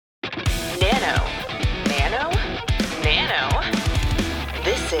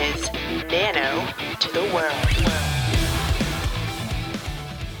to the world.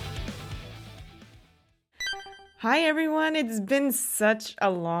 Hi everyone, it's been such a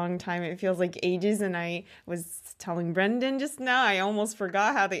long time. It feels like ages, and I was telling Brendan just now, I almost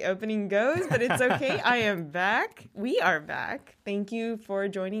forgot how the opening goes, but it's okay. I am back. We are back. Thank you for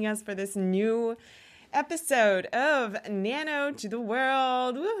joining us for this new episode of Nano to the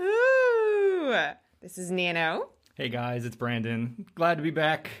World. Woohoo! This is Nano. Hey guys, it's Brandon. Glad to be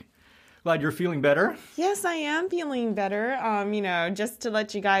back. Glad you're feeling better. Yes, I am feeling better. Just to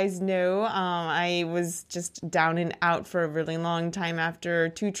let you guys know, I was just down and out for a really long time after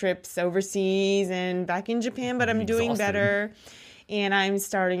 2 trips overseas and back in Japan, but I'm doing better. And I'm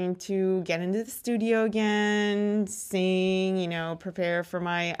starting to get into the studio again, sing, prepare for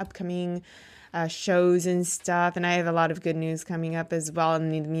my upcoming shows and stuff. And I have a lot of good news coming up as well on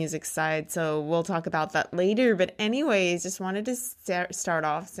the music side. So we'll talk about that later. But anyways, just wanted to start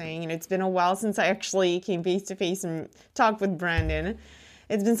off saying, it's been a while since I actually came face to face and talked with Brandon.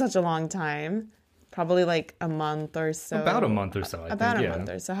 It's been such a long time. Probably like a month or so. About a month or so, I think. A month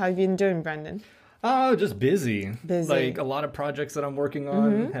or so. How have you been doing, Brendan? Oh, just busy. Busy. Like a lot of projects that I'm working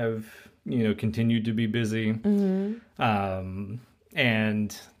on have, continued to be busy.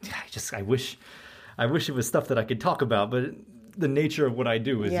 And I wish it was stuff that I could talk about, but the nature of what I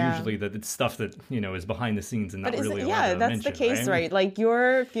do is usually that it's stuff that, is behind the scenes and not really allowed to that's mention, the case, right? Like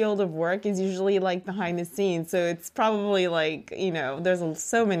your field of work is usually like behind the scenes. So it's probably like, there's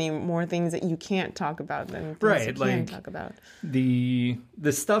so many more things that you can't talk about than things you can talk about. The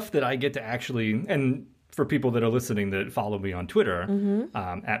stuff that I get to actually, and for people that are listening that follow me on Twitter,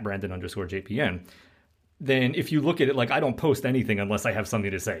 at Brandon_JPN, then if you look at it, like I don't post anything unless I have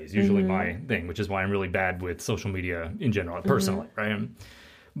something to say. It's usually my thing, which is why I'm really bad with social media in general, personally, right?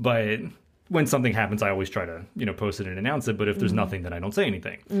 But when something happens, I always try to, post it and announce it. But if there's nothing, then I don't say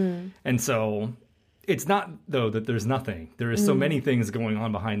anything. And so it's not, though, that there's nothing. There is so many things going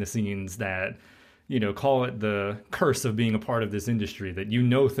on behind the scenes that, call it the curse of being a part of this industry, that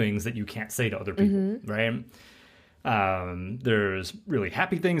things that you can't say to other people, right? There's really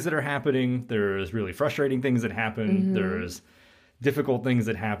happy things that are happening. There's really frustrating things that happen. There's difficult things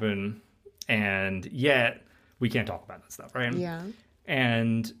that happen. And yet we can't talk about that stuff, right? Yeah.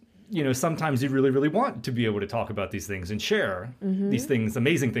 And, sometimes you really, really want to be able to talk about these things and share these things,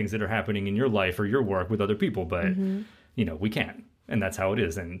 amazing things that are happening in your life or your work with other people. But, we can't. And that's how it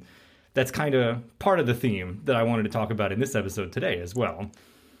is. And that's kind of part of the theme that I wanted to talk about in this episode today as well.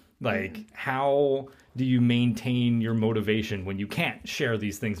 Like, how do you maintain your motivation when you can't share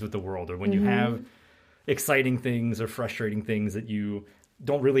these things with the world, or when you have exciting things or frustrating things that you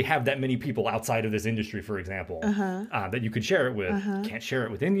don't really have that many people outside of this industry, for example, that you could share it with. Can't share it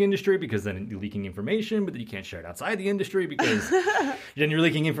within the industry because then you're leaking information, but then you can't share it outside the industry because then you're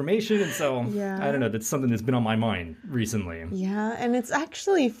leaking information. And so, I don't know, that's something that's been on my mind recently. Yeah, and it's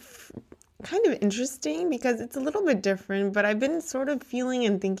actually kind of interesting because it's a little bit different, but I've been sort of feeling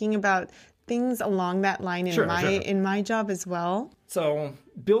and thinking about things along that line in my job as well. So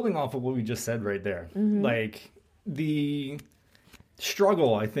building off of what we just said right there, like the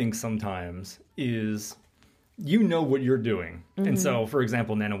struggle, I think sometimes is what you're doing. And so, for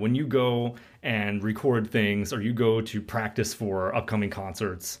example, Nana, when you go and record things or you go to practice for upcoming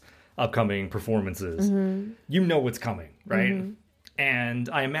concerts, upcoming performances, you know what's coming, right? And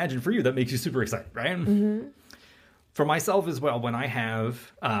I imagine for you, that makes you super excited, right? For myself as well, when I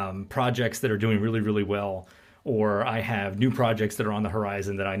have projects that are doing really, really well, or I have new projects that are on the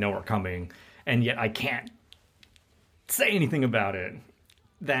horizon that I know are coming, and yet I can't say anything about it,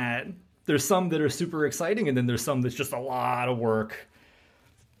 that there's some that are super exciting, and then there's some that's just a lot of work,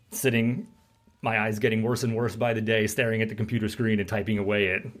 sitting, my eyes getting worse and worse by the day, staring at the computer screen and typing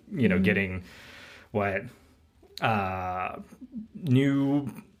away at, getting new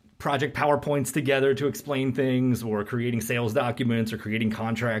project PowerPoints together to explain things, or creating sales documents, or creating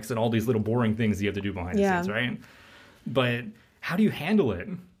contracts, and all these little boring things you have to do behind the scenes, right? But how do you handle it?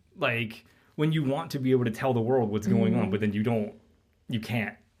 Like, when you want to be able to tell the world what's going on, but then you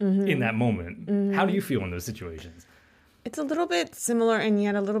can't in that moment. How do you feel in those situations? It's a little bit similar and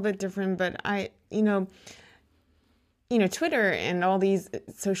yet a little bit different, but Twitter and all these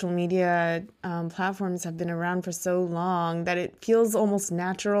social media platforms have been around for so long that it feels almost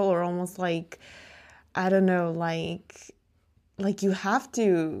natural, or almost like, I don't know, like you have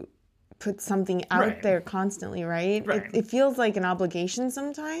to put something out there constantly, right? It feels like an obligation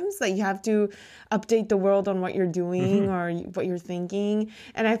sometimes that you have to update the world on what you're doing or what you're thinking.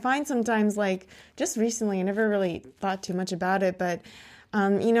 And I find sometimes, like, just recently, I never really thought too much about it, but,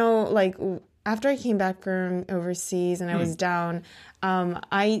 like, after I came back from overseas and I was down,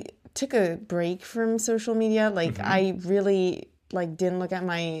 I took a break from social media. Like I really like didn't look at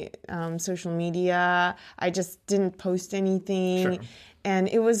my social media. I just didn't post anything. Sure. And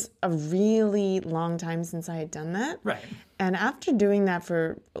it was a really long time since I had done that. Right. And after doing that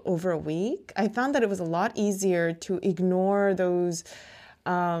for over a week, I found that it was a lot easier to ignore those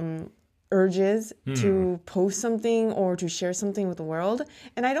urges to post something or to share something with the world.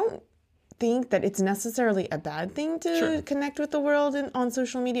 And I don't think that it's necessarily a bad thing to connect with the world on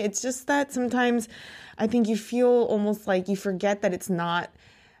social media. It's just that sometimes I think you feel almost like you forget that it's not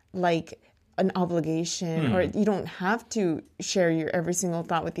like an obligation or you don't have to share your every single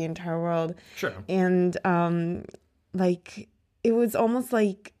thought with the entire world. Sure. And like it was almost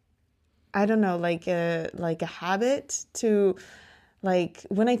like, I don't know, like a habit to, like,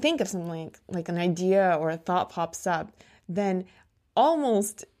 when I think of something like an idea or a thought pops up, then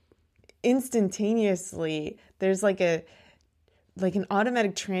almost instantaneously there's like an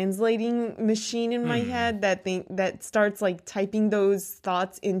automatic translating machine in my head that starts like typing those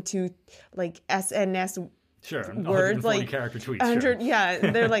thoughts into like SNS words, like character tweets. 100,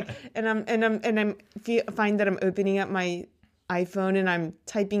 yeah, they're like, and find that I'm opening up my iPhone and I'm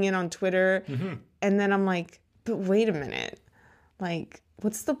typing in on Twitter, and then I'm like, but wait a minute, like,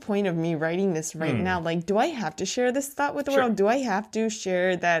 what's the point of me writing this right now? Like, do I have to share this thought with the world? Do I have to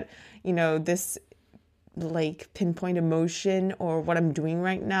share that, this like pinpoint emotion or what I'm doing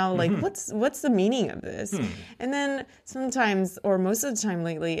right now? Like, what's the meaning of this? And then sometimes, or most of the time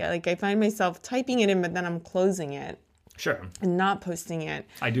lately, like I find myself typing it in, but then I'm closing it. Sure. And not posting it.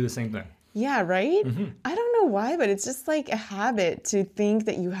 I do the same thing. Yeah, right? I don't know why, but it's just like a habit to think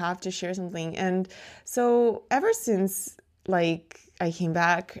that you have to share something. And so ever since like I came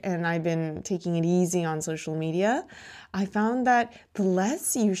back and I've been taking it easy on social media, I found that the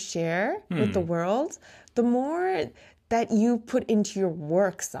less you share with the world, the more that you put into your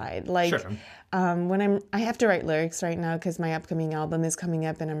work side. Like when I have to write lyrics right now because my upcoming album is coming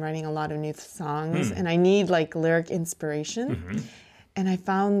up and I'm writing a lot of new songs and I need like lyric inspiration. And I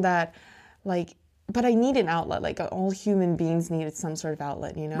found that like, but I need an outlet. Like all human beings needed some sort of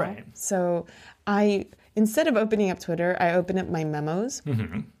outlet, Right. So instead of opening up Twitter, I open up my memos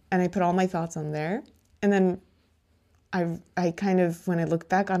and I put all my thoughts on there. And then I kind of, when I look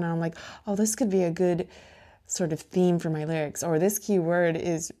back on it, I'm like, oh, this could be a good sort of theme for my lyrics, or this keyword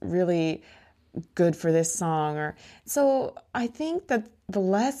is really good for this song. Or so I think that the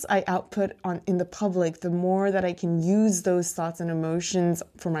less I output in the public, the more that I can use those thoughts and emotions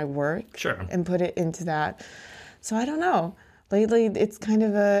for my work and put it into that. So I don't know. Lately, it's kind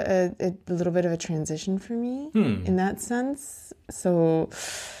of a little bit of a transition for me in that sense. So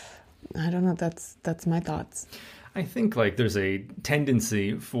I don't know. That's my thoughts. I think like there's a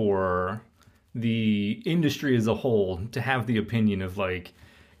tendency for the industry as a whole to have the opinion of like,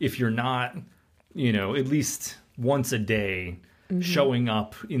 if you're not, at least once a day showing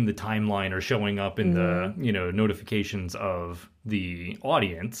up in the timeline or showing up in the, notifications of the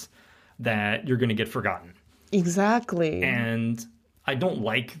audience, that you're going to get forgotten. Exactly. And I don't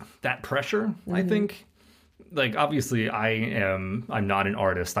like that pressure. I think, like, obviously I'm not an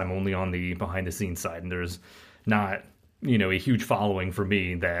artist. I'm only on the behind the scenes side, and there's not, a huge following for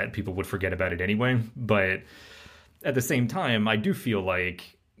me that people would forget about it anyway. But at the same time, I do feel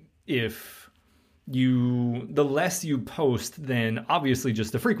like the less you post, then obviously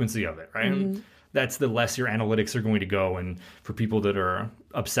just the frequency of it, right? That's the less your analytics are going to go. And for people that are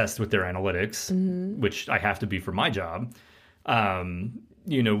obsessed with their analytics, which I have to be for my job,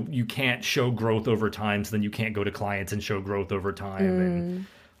 you can't show growth over time. So then you can't go to clients and show growth over time. And,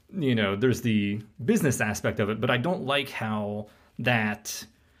 there's the business aspect of it, but I don't like how that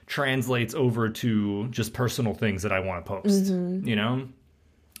translates over to just personal things that I want to post,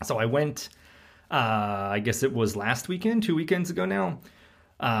 So I went, I guess it was last weekend, 2 weekends ago now,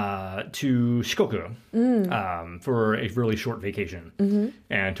 to Shikoku for a really short vacation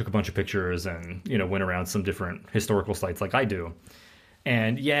and took a bunch of pictures and, went around some different historical sites like I do.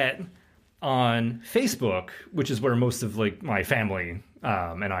 And yet on Facebook, which is where most of like my family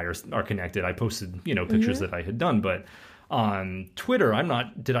and I are connected, I posted, pictures that I had done. But on Twitter,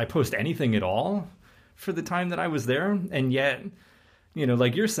 did I post anything at all for the time that I was there? And yet,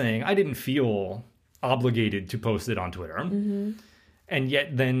 like you're saying, I didn't feel obligated to post it on Twitter. And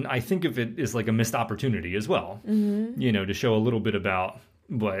yet then I think of it as like a missed opportunity as well, to show a little bit about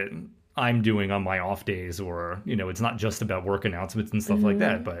what I'm doing on my off days, or, it's not just about work announcements and stuff like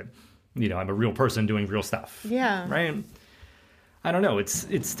that, but, I'm a real person doing real stuff. Yeah. Right. I don't know.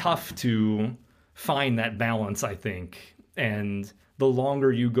 It's tough to find that balance, I think. And the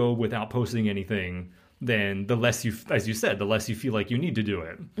longer you go without posting anything, then the less you, as you said, the less you feel like you need to do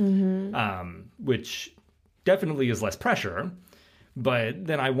it, which definitely is less pressure. But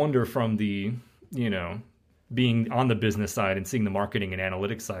then I wonder from the, being on the business side and seeing the marketing and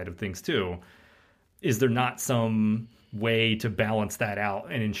analytics side of things too, is there not some way to balance that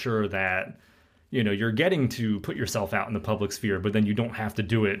out and ensure that, you're getting to put yourself out in the public sphere, but then you don't have to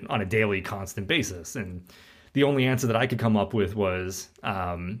do it on a daily, constant basis? And the only answer that I could come up with was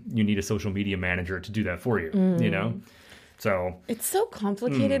you need a social media manager to do that for you, So it's so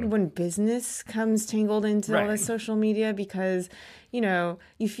complicated when business comes tangled into all this social media, because,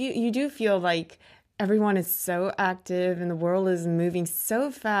 you do feel like everyone is so active and the world is moving so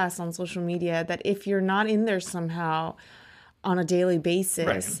fast on social media that if you're not in there somehow on a daily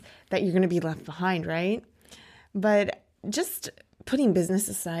basis, that you're going to be left behind, right? But just putting business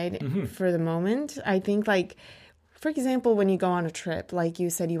aside for the moment, I think, like, for example, when you go on a trip, like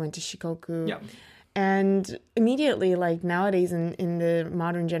you said, you went to Shikoku, and immediately, like nowadays in the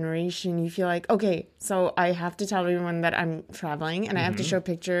modern generation, you feel like, okay, so I have to tell everyone that I'm traveling and I have to show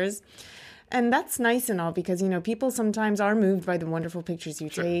pictures. And that's nice and all, because, people sometimes are moved by the wonderful pictures you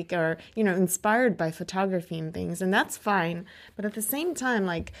take, or, inspired by photography and things. And that's fine. But at the same time,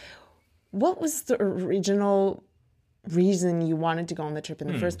 like, what was the original reason you wanted to go on the trip in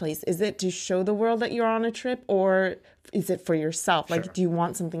the first place? Is it to show the world that you're on a trip, or is it for yourself? Like, do you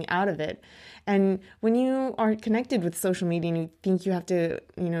want something out of it? And when you are connected with social media and you think you have to,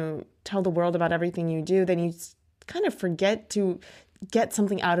 tell the world about everything you do, then you kind of forget to get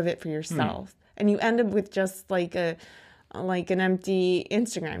something out of it for yourself. And you end up with just like an empty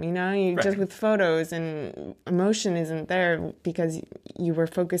Instagram, just with photos, and emotion isn't there because you were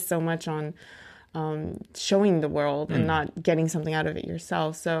focused so much on showing the world and not getting something out of it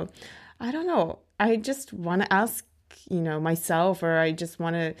yourself. So I don't know. I just want to ask, myself, or I just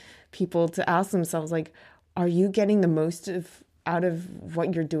want people to ask themselves, like, are you getting the most out of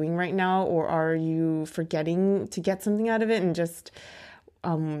what you're doing right now, or are you forgetting to get something out of it and just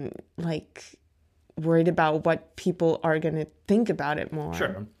like worried about what people are going to think about it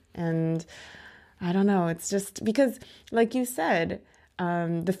more? And I don't know. It's just because, like you said,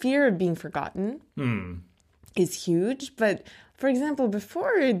 the fear of being forgotten is huge. But for example,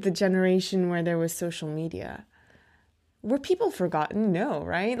 before the generation where there was social media, were people forgotten? No,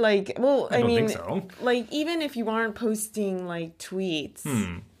 right? Like, well, I mean, think so. Like, even if you aren't posting like tweets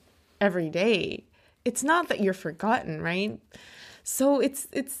every day, it's not that you're forgotten, right? So it's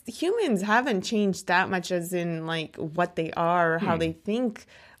humans haven't changed that much, as in like what they are, or how they think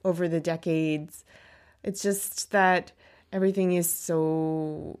over the decades. It's just that everything is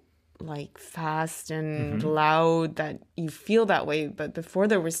so like fast and loud that you feel that way. But before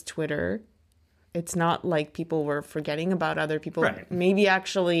there was Twitter, it's not like people were forgetting about other people. Maybe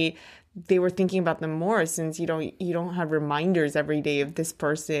actually they were thinking about them more, since you don't have reminders every day of this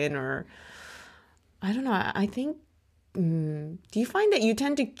person, or I don't know. I think, do you find that you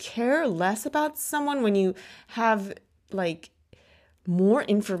tend to care less about someone when you have like more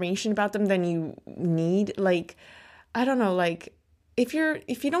information about them than you need? Like, I don't know, like if you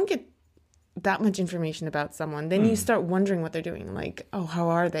don't get that much information about someone, then you start wondering what they're doing. Like, oh, how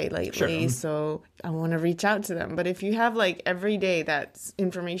are they lately? So I want to reach out to them. But if you have like every day that's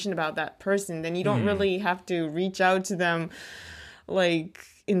information about that person, then you don't really have to reach out to them like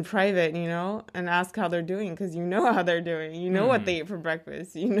in private, and ask how they're doing, because you know how they're doing. You know what they ate for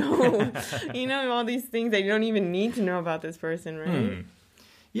breakfast. You know all these things that you don't even need to know about this person, right?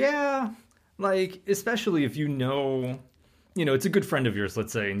 Yeah, like especially if it's a good friend of yours,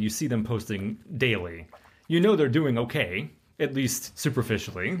 let's say, and you see them posting daily. They're doing okay, at least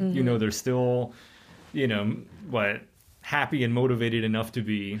superficially. They're still, happy and motivated enough to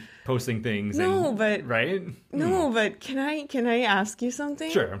be posting things. But can I ask you something?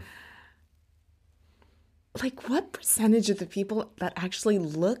 Sure. Like, what percentage of the people that actually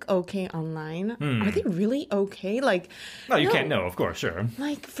look okay online, are they really okay? Like, no, you can't know, of course, sure.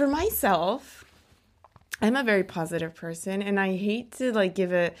 Like, for myself, I'm a very positive person, and I hate to like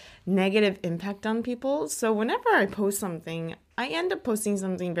give a negative impact on people. So whenever I post something, I end up posting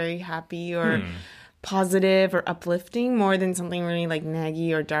something very happy or positive or uplifting, more than something really like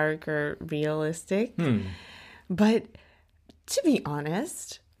naggy or dark or realistic. But to be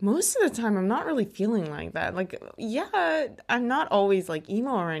honest, most of the time I'm not really feeling like that. Like, yeah, I'm not always like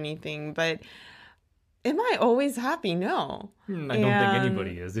emo or anything, but am I always happy? No. I don't think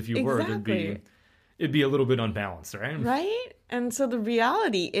anybody is. If you were, it'd be a little bit unbalanced, right? Right? And so the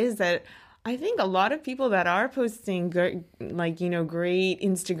reality is that I think a lot of people that are posting great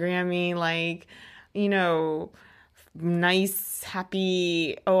Instagrammy, nice,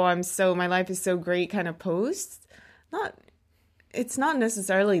 happy, oh, my life is so great kind of posts. It's not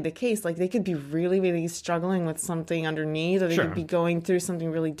necessarily the case. Like, they could be really, really struggling with something underneath, or they could be going through something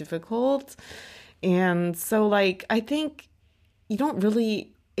really difficult. And so, like, I think you don't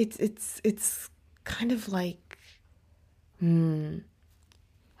really, it's kind of like, I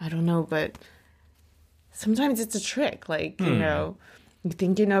don't know, but sometimes it's a trick. Like, you know, you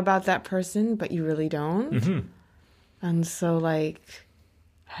think you know about that person, but you really don't. Mm-hmm. And so, like,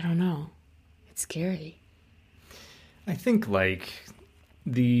 I don't know. It's scary. I think, like,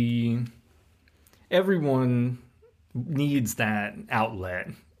 everyone needs that outlet.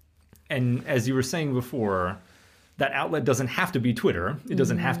 And as you were saying before, that outlet doesn't have to be Twitter. It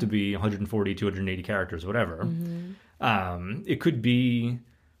doesn't have to be 140, 280 characters, whatever. It could be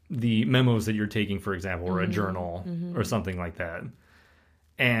the memos that you're taking, for example, or a journal or something like that.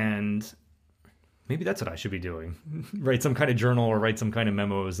 And maybe that's what I should be doing. Write some kind of journal or write some kind of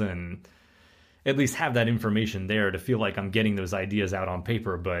memos and at least have that information there to feel like I'm getting those ideas out on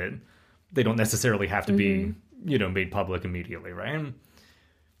paper, but they don't necessarily have to be, you know, made public immediately, right?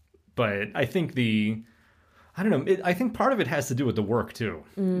 But I think I don't know, I think part of it has to do with the work too.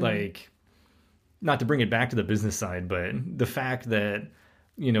 Like, not to bring it back to the business side, but the fact that,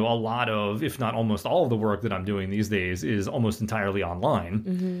 you know, a lot of, if not almost all of the work that I'm doing these days is almost entirely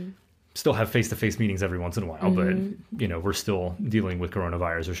online. Still have face-to-face meetings every once in a while, but, you know, we're still dealing with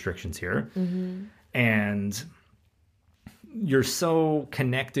coronavirus restrictions here. And you're so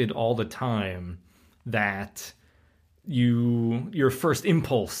connected all the time that your first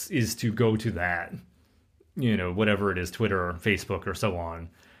impulse is to go to that, you know, whatever it is, Twitter or Facebook or so on,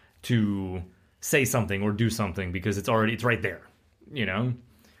 to say something or do something because it's right there, you know?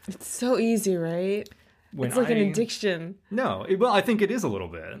 It's so easy, right? It's like an addiction. No, well, I think it is a little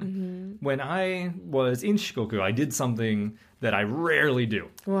bit. When I was in Shikoku, I did something that I rarely do.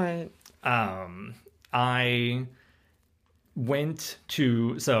 What? I went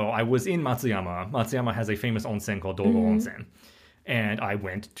to, so I was in Matsuyama. Matsuyama has a famous onsen called Dogo Onsen. And I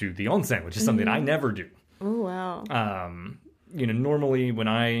went to the onsen, which is something I never do. Oh, wow. You know, normally when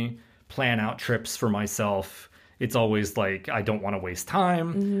I plan out trips for myself, it's always like, I don't want to waste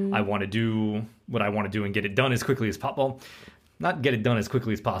time. I want to do what I want to do and get it done as quickly as possible. Not get it done as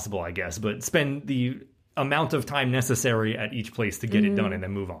quickly as possible, I guess, but spend the amount of time necessary at each place to get it done and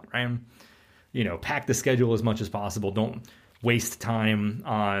then move on, right? You know, pack the schedule as much as possible. Don't waste time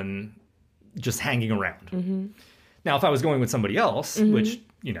on just hanging around. Now, if I was going with somebody else, which,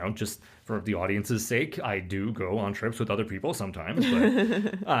 you know, just for the audience's sake, I do go on trips with other people sometimes.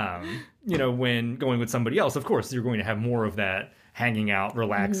 But, you know, when going with somebody else, of course, you're going to have more of that hanging out,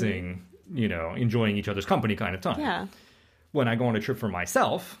 relaxing, you know, enjoying each other's company kind of time. Yeah. When I go on a trip for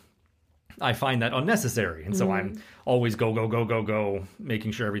myself, I find that unnecessary. And so I'm always go,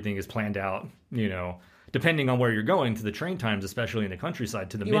 making sure everything is planned out, you know, depending on where you're going, to the train times, especially in the countryside,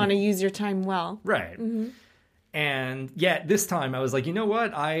 to the minute. You want to use your time well. Right. And yet this time I was like, you know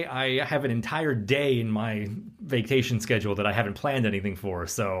what? I have an entire day in my vacation schedule that I haven't planned anything for.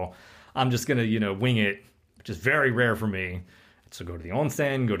 So I'm just going to, you know, wing it, which is very rare for me. So go to the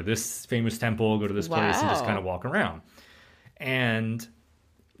onsen, go to this famous temple, go to this place and just kind of walk around. And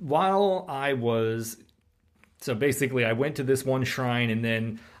while so basically I went to this one shrine and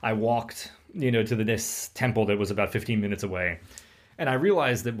then I walked, you know, to this temple that was about 15 minutes away. And I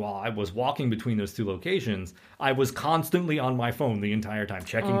realized that while I was walking between those two locations, I was constantly on my phone the entire time,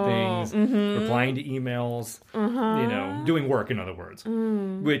 checking things, replying to emails, you know, doing work, in other words,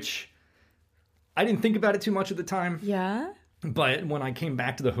 which I didn't think about it too much at the time. Yeah. But when I came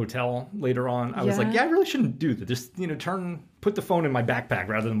back to the hotel later on, I was like, yeah, I really shouldn't do that. Just, you know, put the phone in my backpack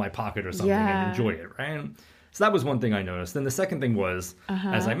rather than my pocket or something and enjoy it, right? So that was one thing I noticed. Then the second thing was,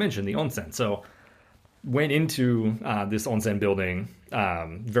 as I mentioned, the onsen. So went into this onsen building,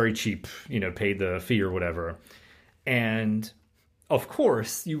 very cheap, you know, paid the fee or whatever. And of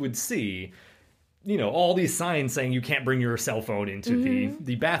course, you would see, you know, all these signs saying you can't bring your cell phone into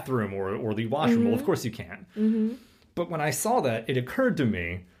the bathroom or the washroom. Well, of course you can. But when I saw that, it occurred to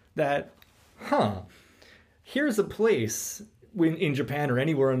me that, here's a place in Japan or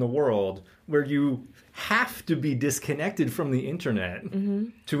anywhere in the world where you have to be disconnected from the internet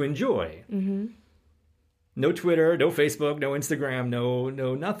to enjoy. No Twitter, no Facebook, no Instagram,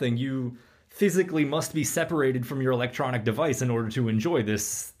 no nothing. You physically must be separated from your electronic device in order to enjoy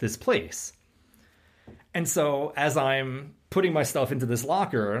this place. And so as I'm putting my stuff into this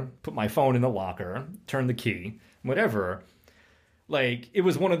locker, put my phone in the locker, turn the key, whatever, like, it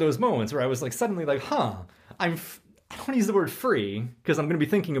was one of those moments where I was like, suddenly like, I don't want to use the word free because I'm going to be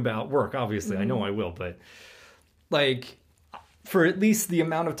thinking about work, obviously. I know I will, but like, for at least the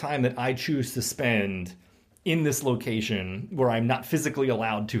amount of time that I choose to spend in this location where I'm not physically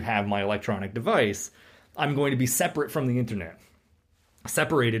allowed to have my electronic device, I'm going to be separate from the internet,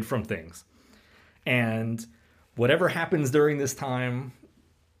 separated from things. And whatever happens during this time,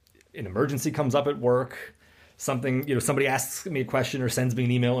 an emergency comes up at work, something, somebody asks me a question or sends me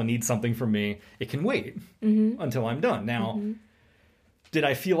an email and needs something from me, it can wait until I'm done. Now, did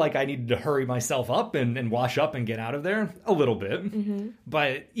I feel like I needed to hurry myself up and wash up and get out of there? A little bit.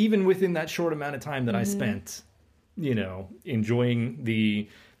 But even within that short amount of time that I spent, enjoying the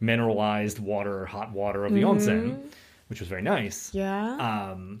mineralized water, hot water of the onsen, which was very nice.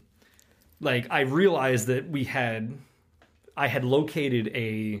 Yeah. I realized that I had located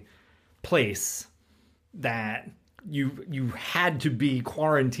a place that you had to be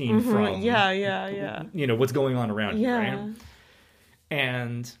quarantined from. Yeah. What's going on around you, right?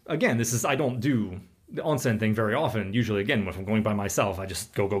 And again, I don't do the onsen thing very often. Usually, again, if I'm going by myself, I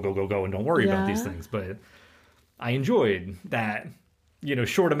just go, and don't worry about these things. But I enjoyed that,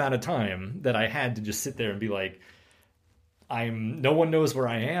 short amount of time that I had to just sit there and be like, no one knows where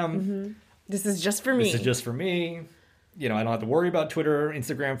I am. This is just for me. I don't have to worry about Twitter,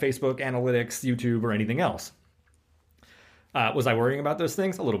 Instagram, Facebook, analytics, YouTube, or anything else. Was I worrying about those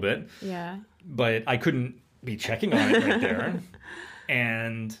things? A little bit. Yeah. But I couldn't be checking on it right there.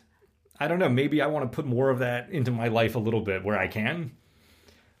 And I don't know, maybe I want to put more of that into my life a little bit where I can,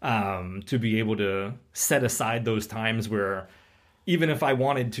 to be able to set aside those times where even if I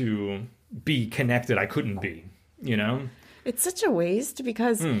wanted to be connected, I couldn't be, It's such a waste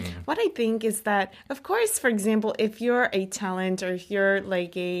because what I think is that, of course, for example, if you're a talent or if you're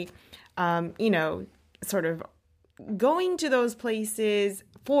like a, sort of going to those places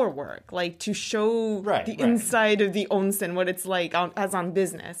for work, like to show the inside of the onsen, what it's like as on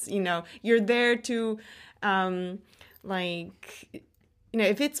business, you're there to,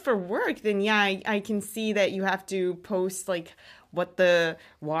 if it's for work, then I can see that you have to post like what the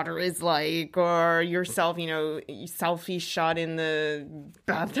water is like, or yourself, selfie shot in the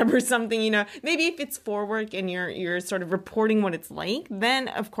bathtub or something, maybe if it's for work and you're sort of reporting what it's like, then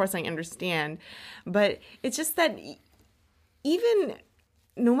of course I understand. But it's just that even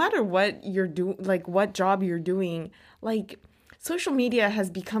no matter what you're doing, like what job you're doing, like social media has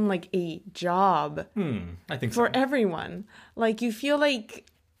become like a job I think for so. everyone. Like you feel like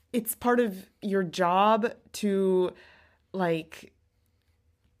it's part of your job to like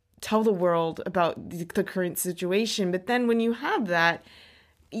tell the world about the current situation. But then when you have that,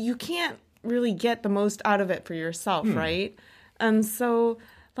 you can't really get the most out of it for yourself, right? And so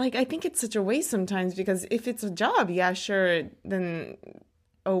like I think it's such a waste sometimes, because if it's a job, yeah, sure, then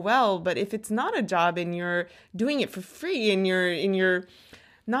oh well. But if it's not a job and you're doing it for free and you're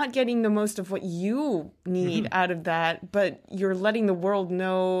not getting the most of what you need out of that, but you're letting the world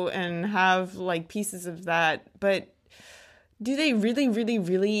know and have like pieces of that, but do they really, really,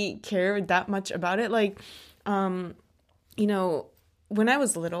 really care that much about it? Like, when I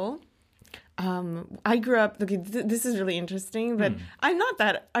was little, I grew up. Look, this is really interesting, but I'm not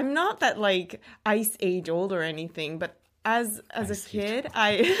that like ice age old or anything. But as a kid,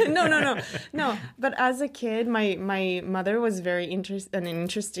 no. But as a kid, my mother was an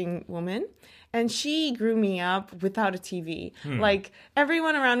interesting woman. And she grew me up without a TV. Like,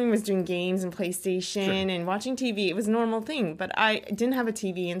 everyone around me was doing games and PlayStation and watching TV. It was a normal thing. But I didn't have a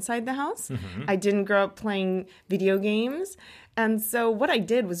TV inside the house. I didn't grow up playing video games. And so what I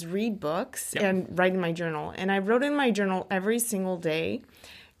did was read books and write in my journal. And I wrote in my journal every single day.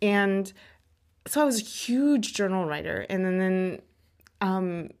 And so I was a huge journal writer. And then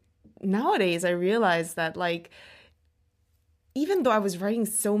nowadays I realized that, like, even though I was writing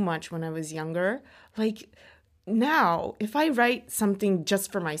so much when I was younger, like now, if I write something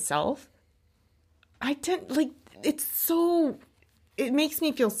just for myself, it makes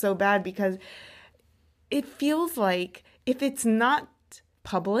me feel so bad, because it feels like if it's not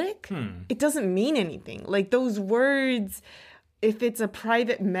public, it doesn't mean anything. Like those words, if it's a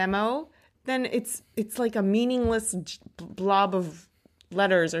private memo, then it's like a meaningless blob of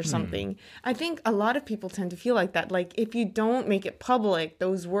letters or something. I think a lot of people tend to feel like that. Like if you don't make it public,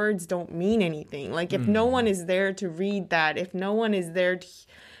 those words don't mean anything. Like if no one is there to read that, if no one is there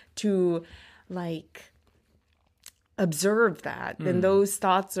to like observe that, then those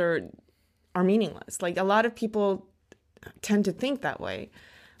thoughts are meaningless. Like a lot of people tend to think that way,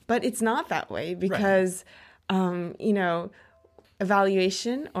 but it's not that way, because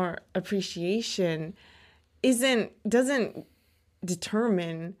evaluation or appreciation doesn't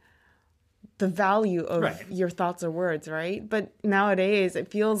determine the value of your thoughts or words, right? But nowadays it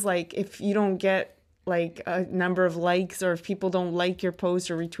feels like if you don't get like a number of likes, or if people don't like your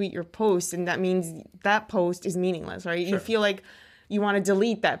post or retweet your post, and that means that post is meaningless, right? Sure. You feel like you want to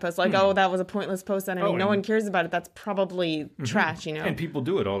delete that post, like, oh, that was a pointless post, and no one cares about it. That's probably trash, you know? And people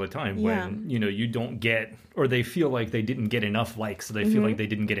do it all the time Yeah. when, you don't get, or they feel like they didn't get enough likes, so they feel like they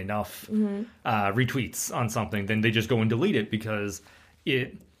didn't get enough retweets on something, then they just go and delete it because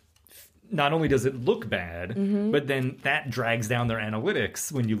it, not only does it look bad, but then that drags down their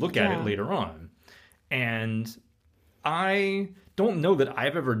analytics when you look at it later on. And I don't know that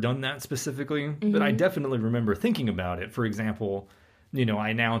I've ever done that specifically, but I definitely remember thinking about it. For example, I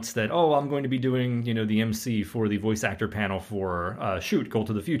announced that, I'm going to be doing, the MC for the voice actor panel for Shoot, Goal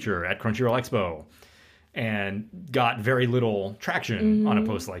to the Future at Crunchyroll Expo, and got very little traction on a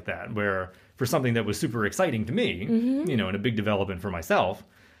post like that, where for something that was super exciting to me, and a big development for myself,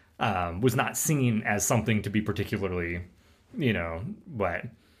 was not seen as something to be particularly,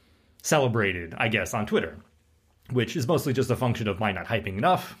 celebrated, I guess, on Twitter, which is mostly just a function of my not hyping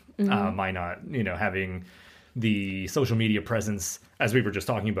enough, my not, having the social media presence, as we were just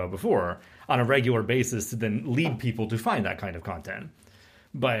talking about before, on a regular basis to then lead people to find that kind of content.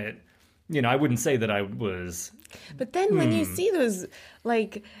 But, I wouldn't say that I was... But then when you see those,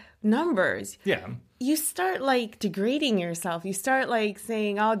 like, numbers... Yeah. You start, like, degrading yourself. You start, like,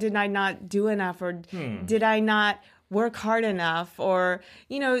 saying, oh, did I not do enough? Or did I not work hard enough? Or,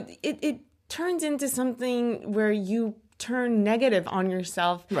 it turns into something where you turn negative on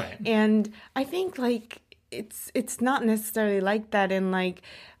yourself. Right. And I think, like, it's not necessarily like that. And, like,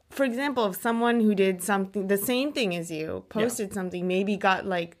 for example, if someone who did something, the same thing as you, posted something, maybe got,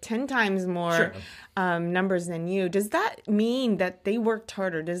 like, 10 times more numbers than you, does that mean that they worked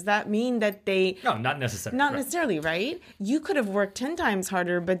harder? Does that mean that they... No, not necessarily. Not necessarily, right? You could have worked 10 times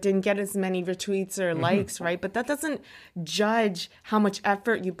harder, but didn't get as many retweets or likes, right? But that doesn't judge how much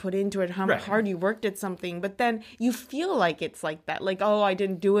effort you put into it, how hard you worked at something. But then you feel like it's like that. Like, oh, I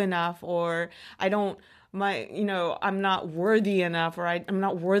didn't do enough, or I'm not worthy enough, or I'm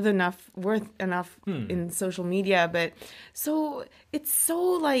not worth enough in social media. But so it's so,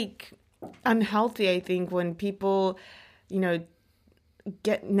 like, unhealthy, I think, when people,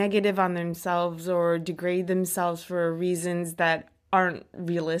 get negative on themselves or degrade themselves for reasons that aren't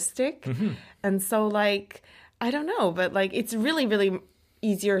realistic. And so, like, I don't know, but, like, it's really, really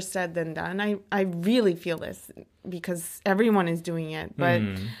easier said than done. I really feel this because everyone is doing it. But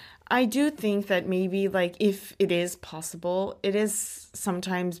I do think that maybe, like, if it is possible, it is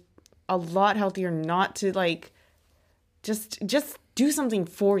sometimes a lot healthier not to, like, just do something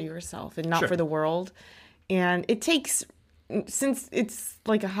for yourself and not for the world. And it takes, since it's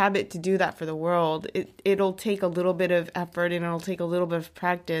like a habit to do that for the world, it'll take a little bit of effort and it'll take a little bit of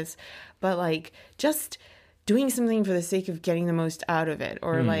practice. But, like, just doing something for the sake of getting the most out of it.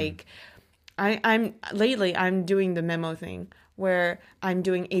 Or like, I'm doing the memo thing, where I'm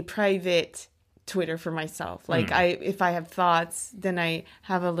doing a private Twitter for myself. Like, if I have thoughts, then I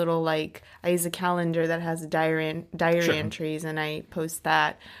have a little, like, I use a calendar that has diary entries, and I post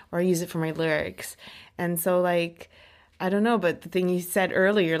that, or I use it for my lyrics. And so, like, I don't know, but the thing you said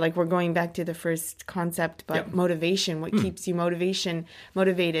earlier, like, we're going back to the first concept, but motivation, what keeps you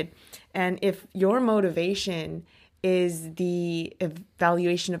motivated. And if your motivation is the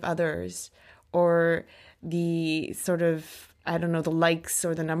evaluation of others, or the sort of, I don't know, the likes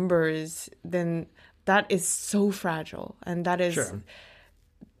or the numbers, then that is so fragile. And that is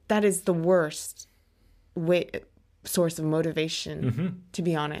the worst source of motivation, to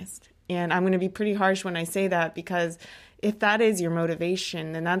be honest. And I'm going to be pretty harsh when I say that, because if that is your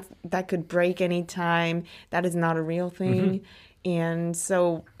motivation, then that could break any time. That is not a real thing. And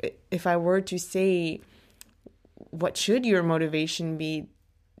so if I were to say, what should your motivation be?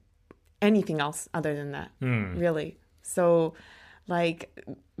 Anything else other than that, really. So, like,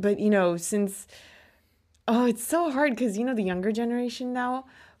 but, since, it's so hard because, the younger generation now,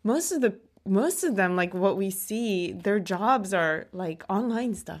 most of them, like, what we see, their jobs are, like,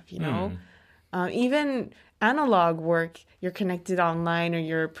 online stuff, even analog work, you're connected online, or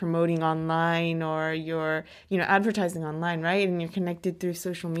you're promoting online, or you're, advertising online, right? And you're connected through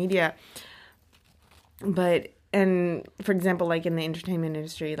social media. And for example, like in the entertainment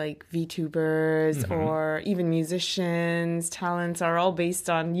industry, like VTubers or even musicians, talents are all based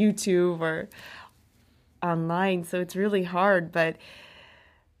on YouTube or online. So it's really hard. But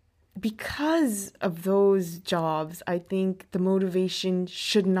because of those jobs, I think the motivation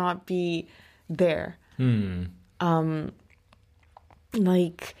should not be there.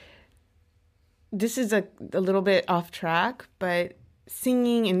 Like, this is a little bit off track, but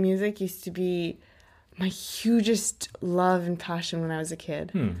singing and music used to be my hugest love and passion when I was a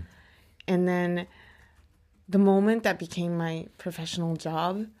kid. And then the moment that became my professional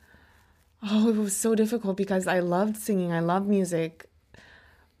job, oh, it was so difficult because I loved singing, I loved music,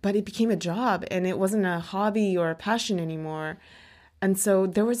 but it became a job and it wasn't a hobby or a passion anymore. And so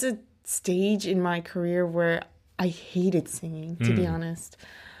there was a stage in my career where I hated singing, to be honest.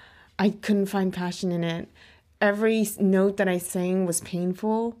 I couldn't find passion in it. Every note that I sang was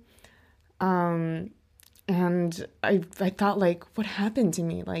painful. And I thought, like, what happened to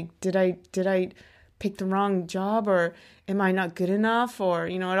me? Like, did I pick the wrong job, or am I not good enough? Or,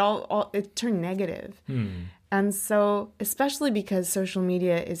 it turned negative. And so, especially because social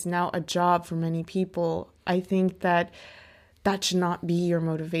media is now a job for many people, I think that should not be your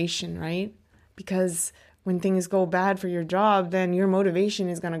motivation, right? Because when things go bad for your job, then your motivation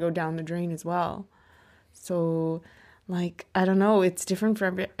is going to go down the drain as well. So, like, I don't know, it's different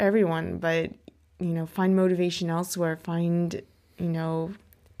for everyone, but, find motivation elsewhere, find,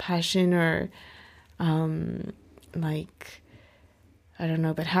 passion or, I don't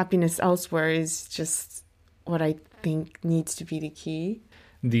know, but happiness elsewhere is just what I think needs to be the key.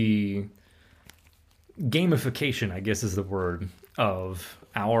 The gamification, I guess, is the word of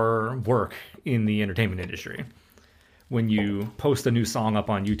our work in the entertainment industry. When you post a new song up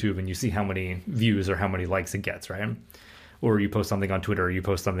on YouTube and you see how many views or how many likes it gets, right? Or you post something on Twitter, or you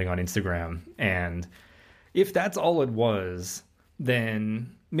post something on Instagram. And if that's all it was,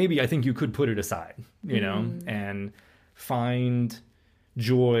 then maybe I think you could put it aside, and find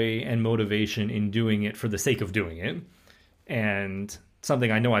joy and motivation in doing it for the sake of doing it. And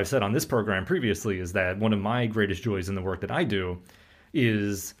something I know I've said on this program previously is that one of my greatest joys in the work that I do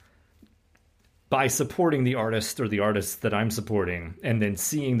is by supporting the artist or the artists that I'm supporting, and then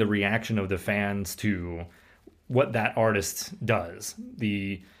seeing the reaction of the fans to what that artist does.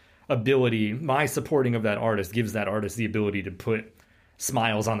 The ability, my supporting of that artist gives that artist the ability to put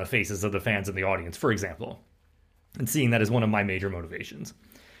smiles on the faces of the fans in the audience, for example. And seeing that as one of my major motivations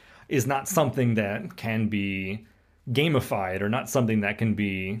is not something that can be gamified, or not something that can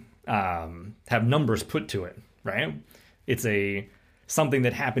be have numbers put to it, right? It's something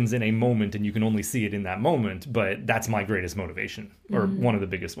that happens in a moment and you can only see it in that moment, but that's my greatest motivation, or one of the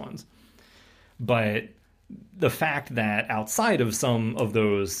biggest ones. But the fact that outside of some of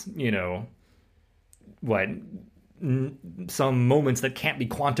those, some moments that can't be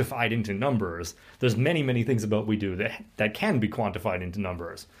quantified into numbers, there's many, many things about what we do that can be quantified into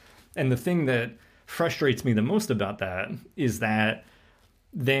numbers. And the thing that frustrates me the most about that is that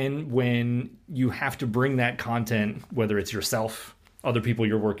then when you have to bring that content, whether it's yourself, other people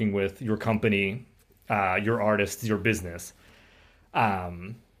you're working with, your company, your artists, your business,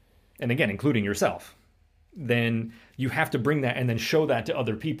 and again, including yourself, then you have to bring that and then show that to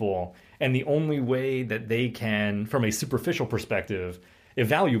other people. And the only way that they can, from a superficial perspective,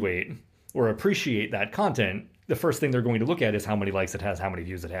 evaluate or appreciate that content, the first thing they're going to look at is how many likes it has, how many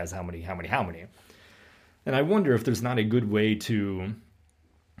views it has, how many. And I wonder if there's not a good way to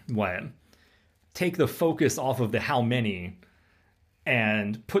take the focus off of the how many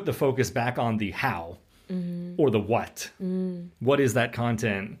and put the focus back on the how, or the what. What is that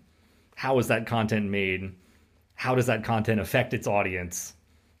content? How is that content made? How does that content affect its audience?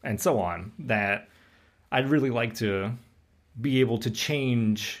 And so on. That I'd really like to be able to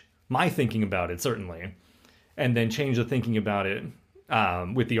change my thinking about it, certainly, and then change the thinking about it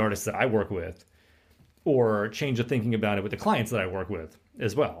with the artists that I work with, or change the thinking about it with the clients that I work with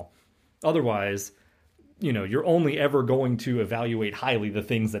as well. Otherwise, you're only ever going to evaluate highly the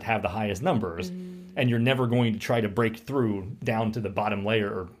things that have the highest numbers, and you're never going to try to break through down to the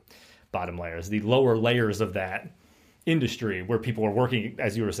the lower layers of that industry where people are working,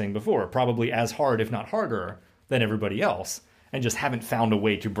 as you were saying before, probably as hard, if not harder, than everybody else, and just haven't found a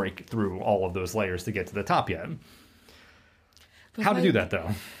way to break through all of those layers to get to the top yet. But how to do that,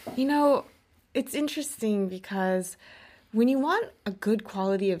 though? It's interesting because when you want a good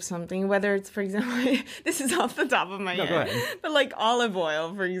quality of something, whether it's, for example, this is off the top of my head, go ahead. But like olive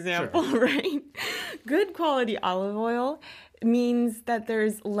oil, for example, Sure. Right? Good quality olive oil means that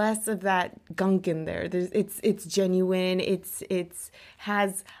there's less of that gunk in there. It's genuine. It's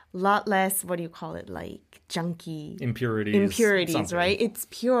has a lot less, what do you call it, like junky impurities, something. Right? It's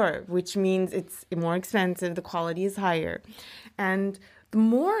pure, which means it's more expensive. The quality is higher, and the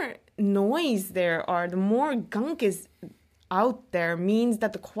more noise there are, the more gunk is out there, means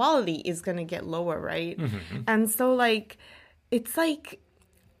that the quality is going to get lower, right? And so it's like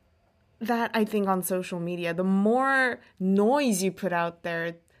that, I think, on social media. The more noise you put out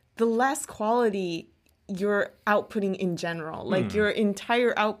there, the less quality you're outputting in general. Like your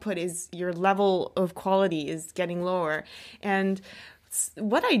entire output is, your level of quality is getting lower. And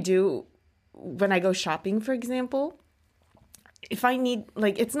what I do when I go shopping, for example, if I need,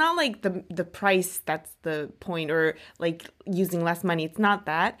 like, it's not like the price that's the point, or like using less money. It's not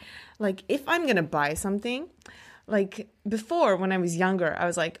that. Like, if I'm gonna buy something, like before when I was younger, I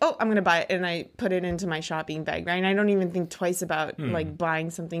was like, oh, I'm gonna buy it, and I put it into my shopping bag, right? And I don't even think twice about like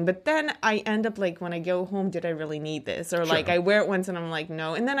buying something. But then I end up like, when I go home, did I really need this? Or like I wear it once and I'm like,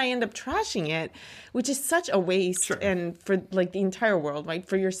 no. And then I end up trashing it, which is such a waste. Sure. And for like the entire world, right?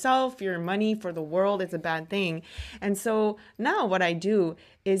 For yourself, your money, for the world, it's a bad thing. And so now what I do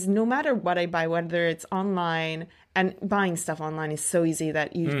is, no matter what I buy, whether it's online, and buying stuff online is so easy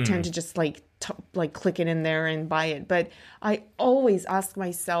that you tend to just like click it in there and buy it. But I always ask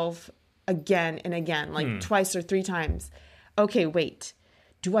myself again and again, like twice or three times, okay, wait,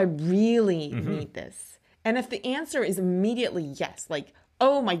 do I really need this? And if the answer is immediately yes, like,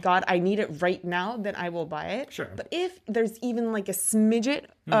 oh my God, I need it right now, then I will buy it. Sure. But if there's even like a smidget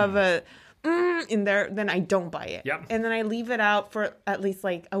of a in there, then I don't buy it. Yep. And then I leave it out for at least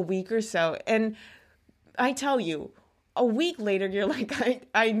like a week or so. And I tell you, a week later, you're like,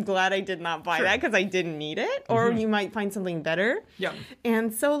 I'm glad I did not buy that because I didn't need it. Or you might find something better. Yeah.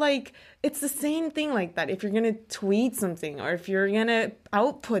 And so, like, it's the same thing like that. If you're going to tweet something, or if you're going to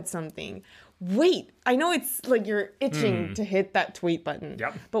output something, wait. I know it's like you're itching to hit that tweet button.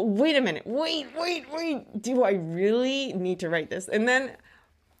 Yep. But wait a minute. Wait. Do I really need to write this? And then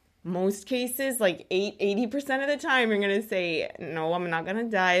most cases, like 80% of the time, you're going to say, no, I'm not going to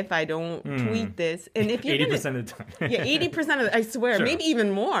die if I don't tweet this. And if you're 80% of the time. yeah, 80% of I swear, Sure. maybe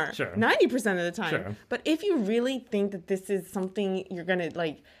even more. Sure. 90% of the time. Sure. But if you really think that this is something you're going to,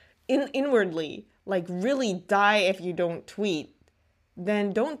 like, inwardly, like, really die if you don't tweet,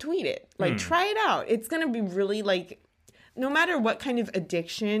 then don't tweet it. Like, try it out. It's going to be really, like, no matter what kind of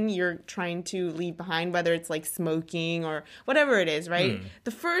addiction you're trying to leave behind, whether it's like smoking or whatever it is, right?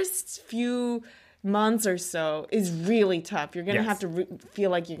 The first few months or so is really tough. You're going to have to feel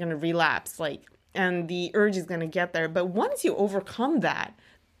like you're going to relapse, like, and the urge is going to get there. But once you overcome that,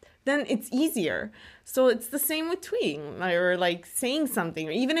 then it's easier. So it's the same with tweeting, or like saying something,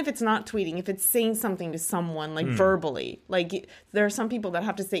 or even if it's not tweeting, if it's saying something to someone, like verbally. Like, there are some people that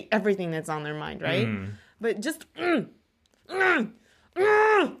have to say everything that's on their mind, right? But just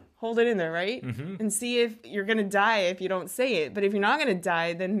hold it in there, right? And see if you're going to die if you don't say it. But if you're not going to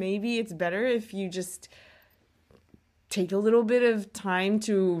die, then maybe it's better if you just take a little bit of time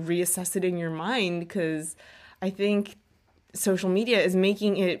to reassess it in your mind, because I think social media is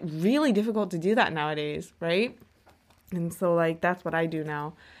making it really difficult to do that nowadays, right? And so, like, that's what I do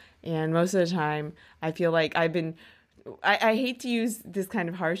now. And most of the time, I feel like I hate to use this kind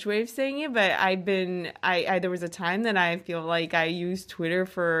of harsh way of saying it, but there was a time that I feel like I used Twitter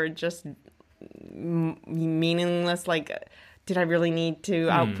for just meaningless, like, did I really need to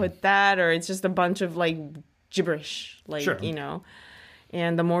output that? Or it's just a bunch of, like, gibberish, like, Sure. you know.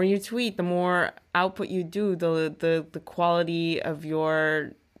 And the more you tweet, the more output you do, the quality of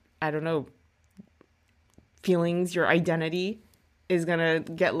your, I don't know, feelings, your identity is going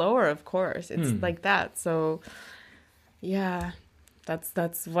to get lower, of course. It's like that. So, yeah,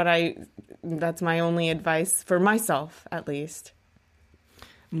 that's my only advice for myself, at least.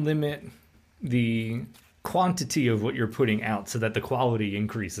 Limit the quantity of what you're putting out so that the quality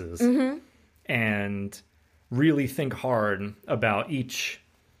increases. And really think hard about each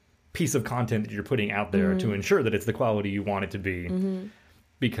piece of content that you're putting out there to ensure that it's the quality you want it to be.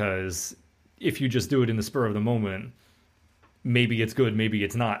 Because if you just do it in the spur of the moment, maybe it's good, maybe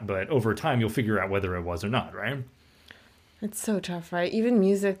it's not, but over time you'll figure out whether it was or not, right? It's so tough, right? Even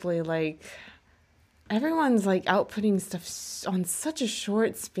musically, like, everyone's like outputting stuff on such a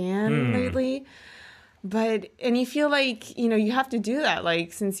short span lately. And you feel like, you know, you have to do that.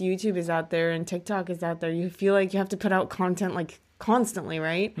 Like, since YouTube is out there and TikTok is out there, you feel like you have to put out content like constantly,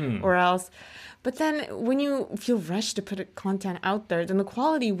 right? Or else. But then when you feel rushed to put content out there, then the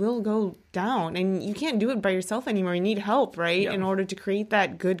quality will go down, and you can't do it by yourself anymore. You need help, right? Yeah. In order to create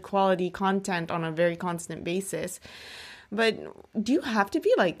that good quality content on a very constant basis. But do you have to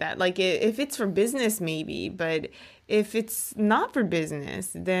be like that? Like, if it's for business, maybe. But if it's not for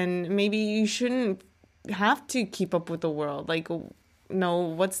business, then maybe you shouldn't have to keep up with the world. Like, no,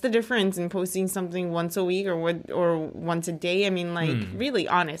 what's the difference in posting something once a week or once a day? I mean, like, really,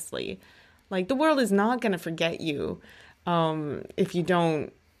 honestly, like, the world is not going to forget you if you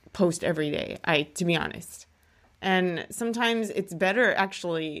don't post every day, to be honest. And sometimes it's better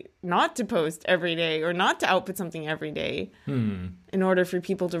actually not to post every day or not to output something every day in order for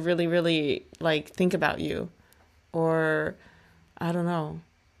people to really, really, like, think about you. Or, I don't know.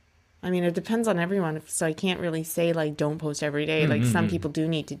 I mean, it depends on everyone. So I can't really say like, don't post every day. Like some people do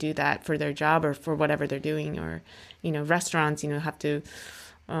need to do that for their job or for whatever they're doing, or, restaurants, have to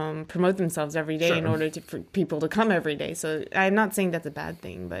promote themselves every day in order for people to come every day. So I'm not saying that's a bad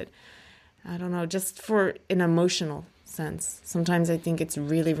thing, but I don't know, just for an emotional sense. Sometimes I think it's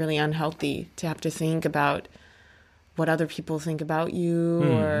really, really unhealthy to have to think about what other people think about you,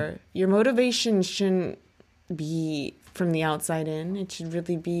 or your motivation shouldn't be from the outside in. It should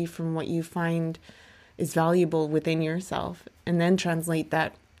really be from what you find is valuable within yourself, and then translate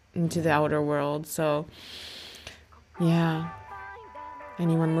that into the outer world. So yeah,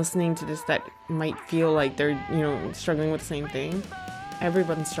 anyone listening to this that might feel like they're struggling with the same thing,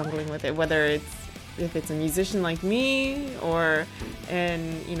 everyone's struggling with it, whether if it's a musician like me or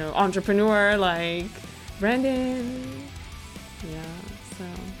an entrepreneur like Brandon. Yeah, so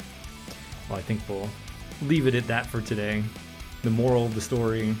Well, I think we'll leave it at that for today. The moral of the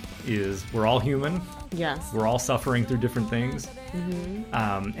story is we're all human. yes, We're all suffering through different things.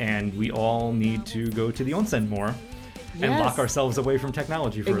 And we all need to go to the onsen more and lock ourselves away from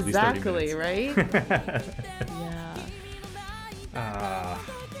technology for at least 30 minutes. Right? Yeah.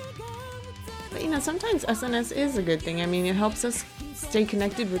 But sometimes SNS is a good thing. I mean, it helps us stay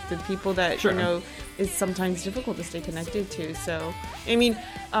connected with the people that is sometimes difficult to stay connected to. So, I mean,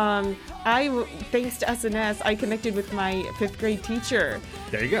 thanks to SNS, I connected with my 5th grade teacher.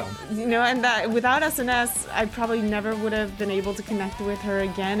 There you go. And that without SNS, I probably never would have been able to connect with her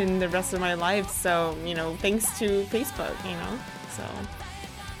again in the rest of my life. So, thanks to Facebook, so.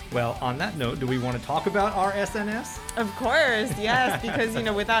 Well, on that note, do we want to talk about our SNS? Of course, yes, because,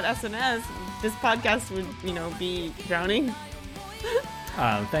 without SNS, this podcast would, be drowning.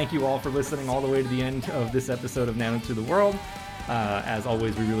 Thank you all for listening all the way to the end of this episode of Nano to the World. As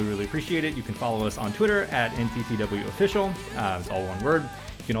always, we really, really appreciate it. You can follow us on Twitter at NTTWOfficial. It's all one word.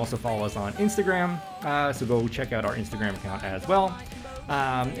 You can also follow us on Instagram, so go check out our Instagram account as well.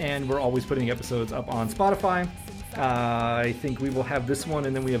 And we're always putting episodes up on Spotify. I think we will have this one,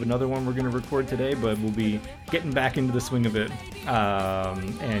 and then we have another one we're going to record today, but we'll be getting back into the swing of it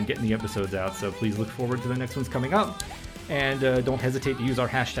and getting the episodes out. So please look forward to the next ones coming up. And don't hesitate to use our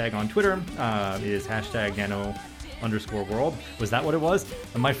hashtag on Twitter. It is hashtag nano_world. Was that what it was?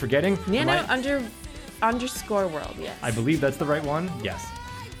 Am I forgetting? Nano_world, yes. I believe that's the right one. Yes.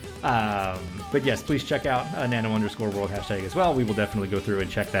 But yes, please check out nano_world hashtag as well. We will definitely go through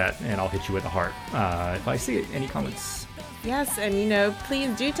and check that, and I'll hit you with a heart if I see it. Any comments? Yes, and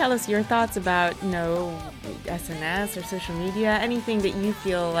please do tell us your thoughts about SNS or social media, anything that you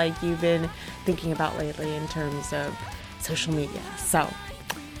feel like you've been thinking about lately in terms of social media. So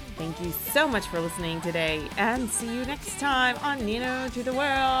thank you so much for listening today, and see you next time on Nano to the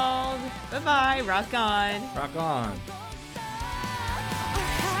World. Bye-bye. Rock on. Rock on.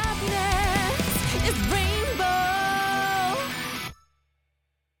 Happiness is bringing